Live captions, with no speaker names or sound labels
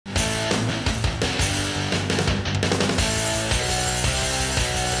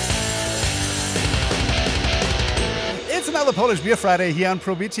another Polish Beer Friday here on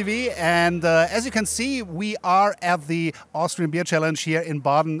Probier TV, and as you can see, we are at the Austrian Beer Challenge here in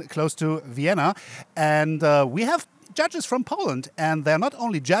Baden, close to Vienna, and we have judges from Poland, and they're not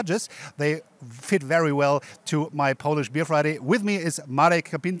only judges, they fit very well to my Polish Beer Friday. With me is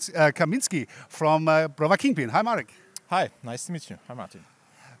Marek Kaminski from Browar Kingpin. Hi, Marek. Hi, nice to meet you. Hi, Martin.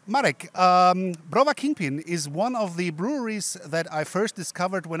 Marek, Browar Kingpin is one of the breweries that I first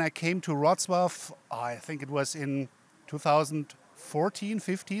discovered when I came to Wrocław. I think it was in 2014,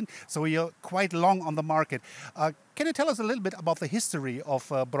 15, so you're quite long on the market. Can you tell us a little bit about the history of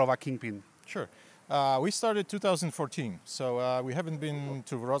Browar Kingpin? Sure. We started 2014, so we haven't been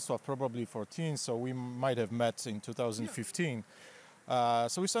to Wrocław probably 14, so we might have met in 2015.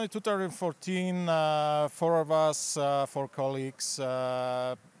 So we started 2014, four of us, four colleagues.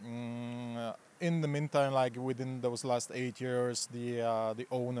 In the meantime, like within those last 8 years, the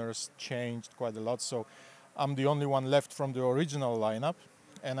owners changed quite a lot. So I'm the only one left from the original lineup,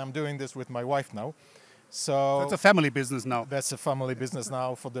 and I'm doing this with my wife now. So that's a family business now. That's a family business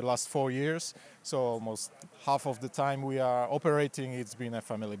now for the last 4 years. So almost half of the time we are operating, it's been a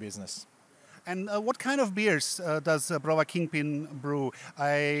family business. And what kind of beers does Browar Kingpin brew?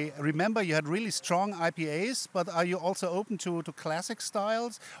 I remember you had really strong IPAs, but are you also open to classic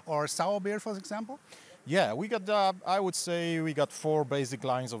styles or sour beer, for example? Yeah, we got, I would say we got 4 basic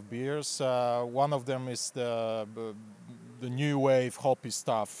lines of beers. One of them is the new wave hoppy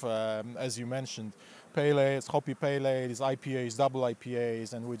stuff, as you mentioned. Pale ales, hoppy pale ales, IPAs, double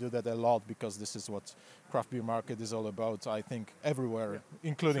IPAs, and we do that a lot because this is what craft beer market is all about, I think, everywhere, yeah,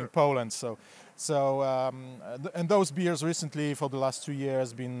 including Poland. And those beers recently, for the last 2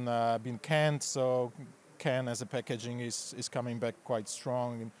 years, been canned. So can as a packaging is coming back quite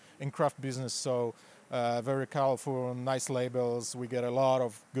strong in craft business. So very colorful, nice labels. We get a lot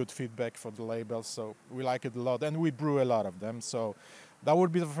of good feedback for the labels, so we like it a lot, and we brew a lot of them. So that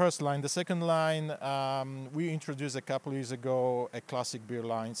would be the first line. The second line, we introduced a couple years ago a classic beer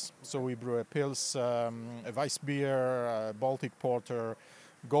lines. So we brew a Pils, a Weiss beer, a Baltic Porter,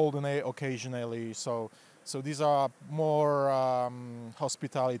 Golden Ale occasionally. So these are more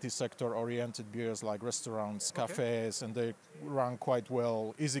hospitality sector oriented beers like restaurants, cafes, and they run quite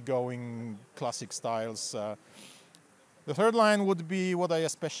well, easygoing classic styles. The third line would be what I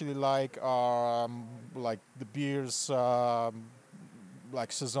especially like are like the beers like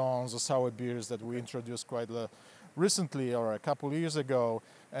saisons or sour beers that we introduced quite recently or a couple years ago.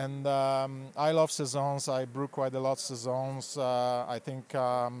 And I love saisons. I brew quite a lot of saisons. I think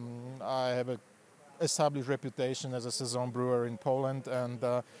I have a established reputation as a saison brewer in Poland,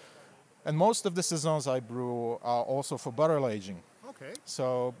 and most of the saisons I brew are also for barrel aging. Okay.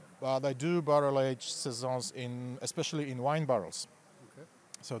 So I do barrel age saisons especially in wine barrels. Okay.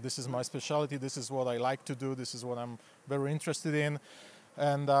 So this is my specialty. This is what I like to do. This is what I'm very interested in.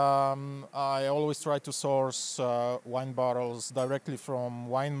 And I always try to source wine barrels directly from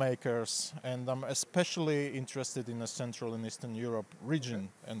winemakers, and I'm especially interested in the Central and Eastern Europe region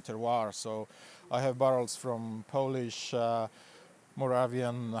and terroir. So I have barrels from Polish,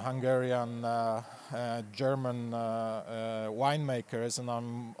 Moravian, Hungarian, German winemakers, and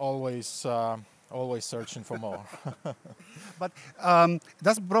I'm always searching for more. But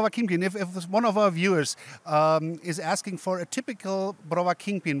does Browar Kingpin, if one of our viewers is asking for a typical Browar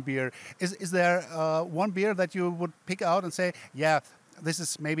Kingpin beer, is there one beer that you would pick out and say, yeah, this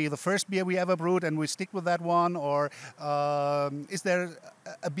is maybe the first beer we ever brewed and we stick with that one? Or is there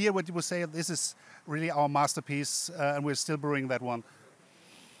a beer where you would say, this is really our masterpiece and we're still brewing that one?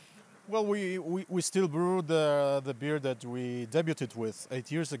 Well, we still brew the beer that we debuted with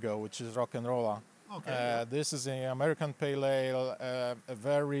 8 years ago, which is Rock and Rolla. Okay. This is an American pale ale, a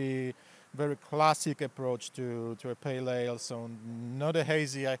very, very classic approach to a pale ale. So not a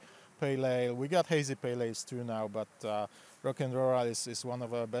hazy pale ale. We got hazy pale ales too now, but Rock and Rolla is one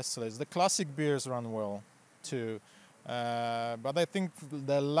of our best sellers. The classic beers run well too, but I think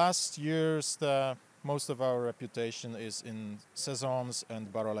the last years most of our reputation is in saisons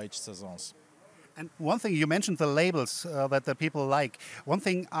and barrel-aged saisons. And one thing, you mentioned the labels that the people like. One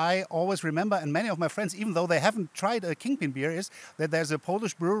thing I always remember, and many of my friends, even though they haven't tried a Kingpin beer, is that there's a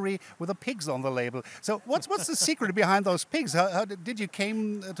Polish brewery with the pigs on the label. So what's the secret behind those pigs? How did you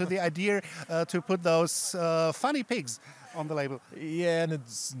came to the idea to put those funny pigs on the label? Yeah, and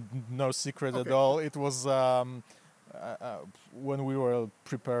it's no secret at all. It was when we were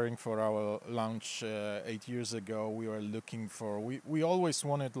preparing for our launch 8 years ago, we were looking for, we always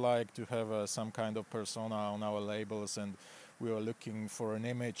wanted like to have some kind of persona on our labels, and we were looking for an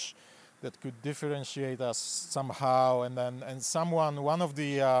image that could differentiate us somehow. And then one of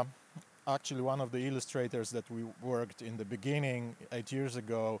the actually one of the illustrators that we worked in the beginning 8 years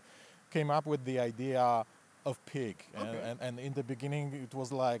ago came up with the idea of pig. Okay. And in the beginning it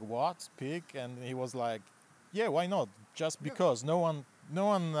was like, what, pig? And he was like, yeah, why not? Just because no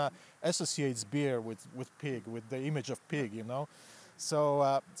one associates beer with pig, with the image of pig, you know.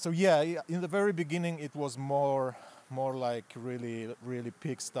 So yeah, in the very beginning it was more like really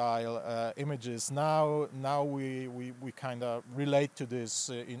pig style images. Now we kind of relate to this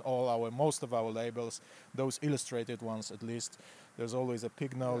in most of our labels, those illustrated ones at least. There's always a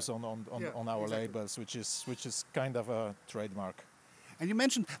pig nose on our exactly. labels, which is kind of a trademark. And you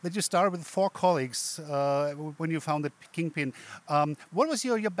mentioned that you started with 4 colleagues when you founded Kingpin. What was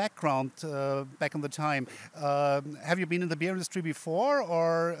your background back in the time? Have you been in the beer industry before,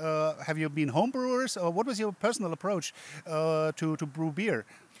 or have you been homebrewers, or what was your personal approach to brew beer?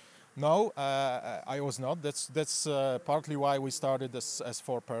 No, I was not. That's partly why we started as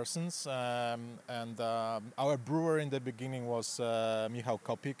 4 persons. Our brewer in the beginning was Michał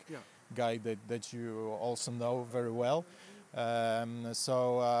Kopik, guy that you also know very well.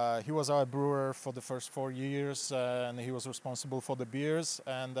 He was our brewer for the first 4 years, and he was responsible for the beers.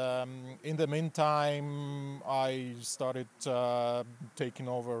 And in the meantime, I started taking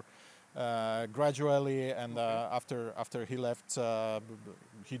over gradually. And after he left,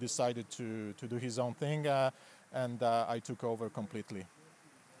 he decided to do his own thing, and I took over completely.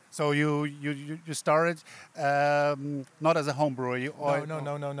 So you started not as a home brewer?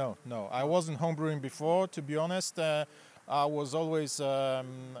 No. I wasn't homebrewing before, to be honest. I was always a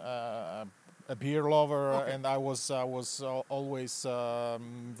beer lover, and I was always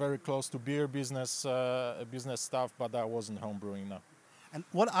very close to beer business stuff, but I wasn't homebrewing, no. And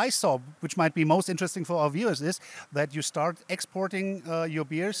what I saw, which might be most interesting for our viewers, is that you start exporting your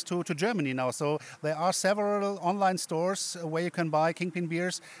beers to Germany now. So there are several online stores where you can buy Kingpin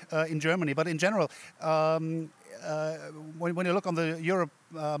beers in Germany. But in general, when you look on the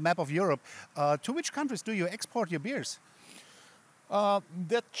map of Europe, to which countries do you export your beers?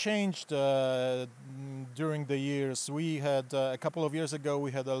 That changed during the years. We had a couple of years ago.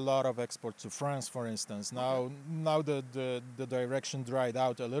 We had a lot of export to France, for instance. Now the direction dried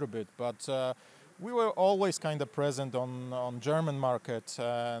out a little bit, but we were always kind of present on German market.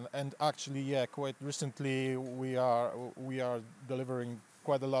 And actually, yeah, quite recently we are delivering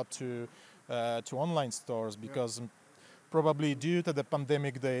quite a lot to online stores because probably due to the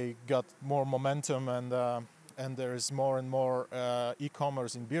pandemic they got more momentum, and there is more and more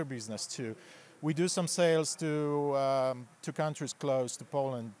e-commerce in beer business too. We do some sales to countries close to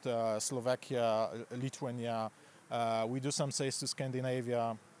Poland, Slovakia, Lithuania. We do some sales to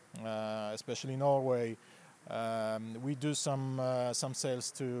Scandinavia, especially Norway. We do some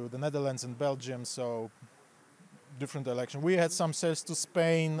sales to the Netherlands and Belgium, so different election. We had some sales to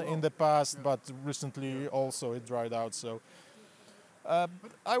Spain in the past, but recently also it dried out. So.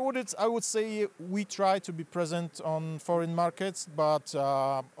 I would say we try to be present on foreign markets, but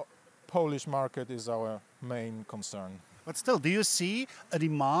Polish market is our main concern. But still, do you see a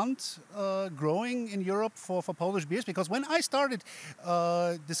demand growing in Europe for Polish beers? Because when I started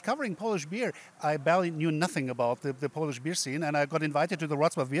discovering Polish beer, I barely knew nothing about the Polish beer scene, and I got invited to the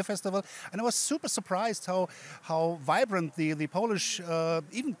Wrocław Beer Festival, and I was super surprised how vibrant the Polish,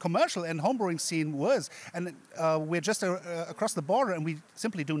 even commercial and homebrewing scene was. And we're just across the border, and we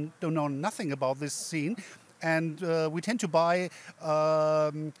simply don't know nothing about this scene, and we tend to buy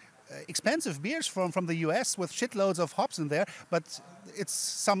expensive beers from the US with shitloads of hops in there, but it's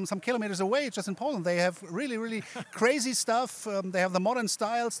some kilometers away, just in Poland. They have really crazy stuff. They have the modern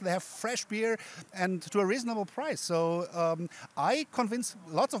styles, they have fresh beer, and to a reasonable price. So I convince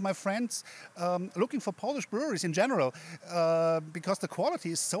lots of my friends looking for Polish breweries in general because the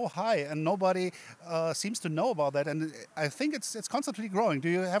quality is so high and nobody seems to know about that. And I think it's constantly growing. Do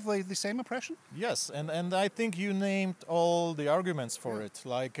you have the same impression? Yes, and I think you named all the arguments for it.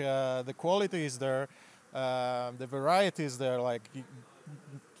 Like the quality is there, the variety is there. Like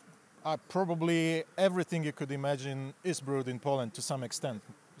probably everything you could imagine is brewed in Poland to some extent.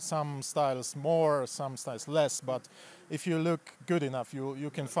 Some styles more, some styles less. But if you look good enough, you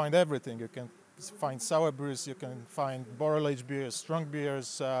can find everything. You can find sour beers, you can find barrel-aged beers, strong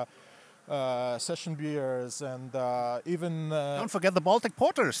beers, session beers, and even don't forget the Baltic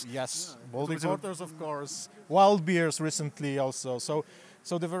porters. Yes, Baltic porters, of course. Wild beers recently also.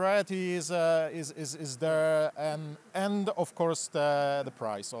 So the variety is there, and of course the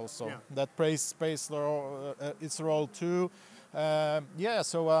price also. Yeah. That price plays its role too. I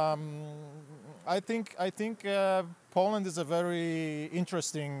think Poland is a very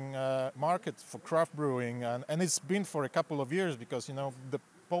interesting market for craft brewing, and it's been for a couple of years because the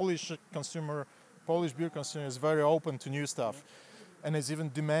Polish consumer, Polish beer consumer is very open to new stuff, and is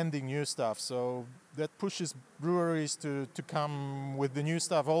even demanding new stuff. So that pushes breweries to come with the new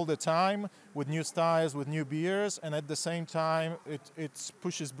stuff all the time, with new styles, with new beers, and at the same time it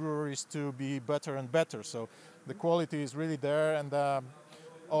pushes breweries to be better and better. So the quality is really there, and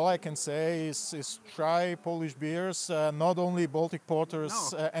all I can say is try Polish beers, not only Baltic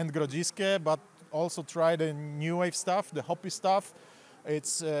Porters and Grodziskie, but also try the new wave stuff, the hoppy stuff.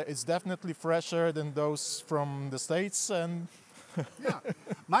 It's definitely fresher than those from the States. And yeah.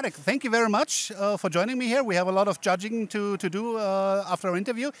 Marek, thank you very much for joining me here. We have a lot of judging to do after our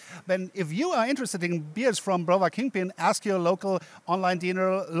interview. Then if you are interested in beers from Browar Kingpin, ask your local online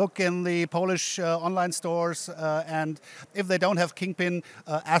dealer, look in the Polish online stores, and if they don't have Kingpin,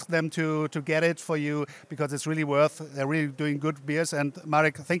 ask them to get it for you, because it's really worth. They're really doing good beers. And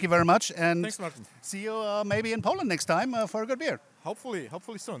Marek, thank you very much. And thanks, Martin. See you maybe in Poland next time for a good beer. Hopefully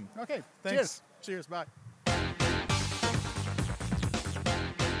soon. Okay, thanks. Cheers. Cheers, bye.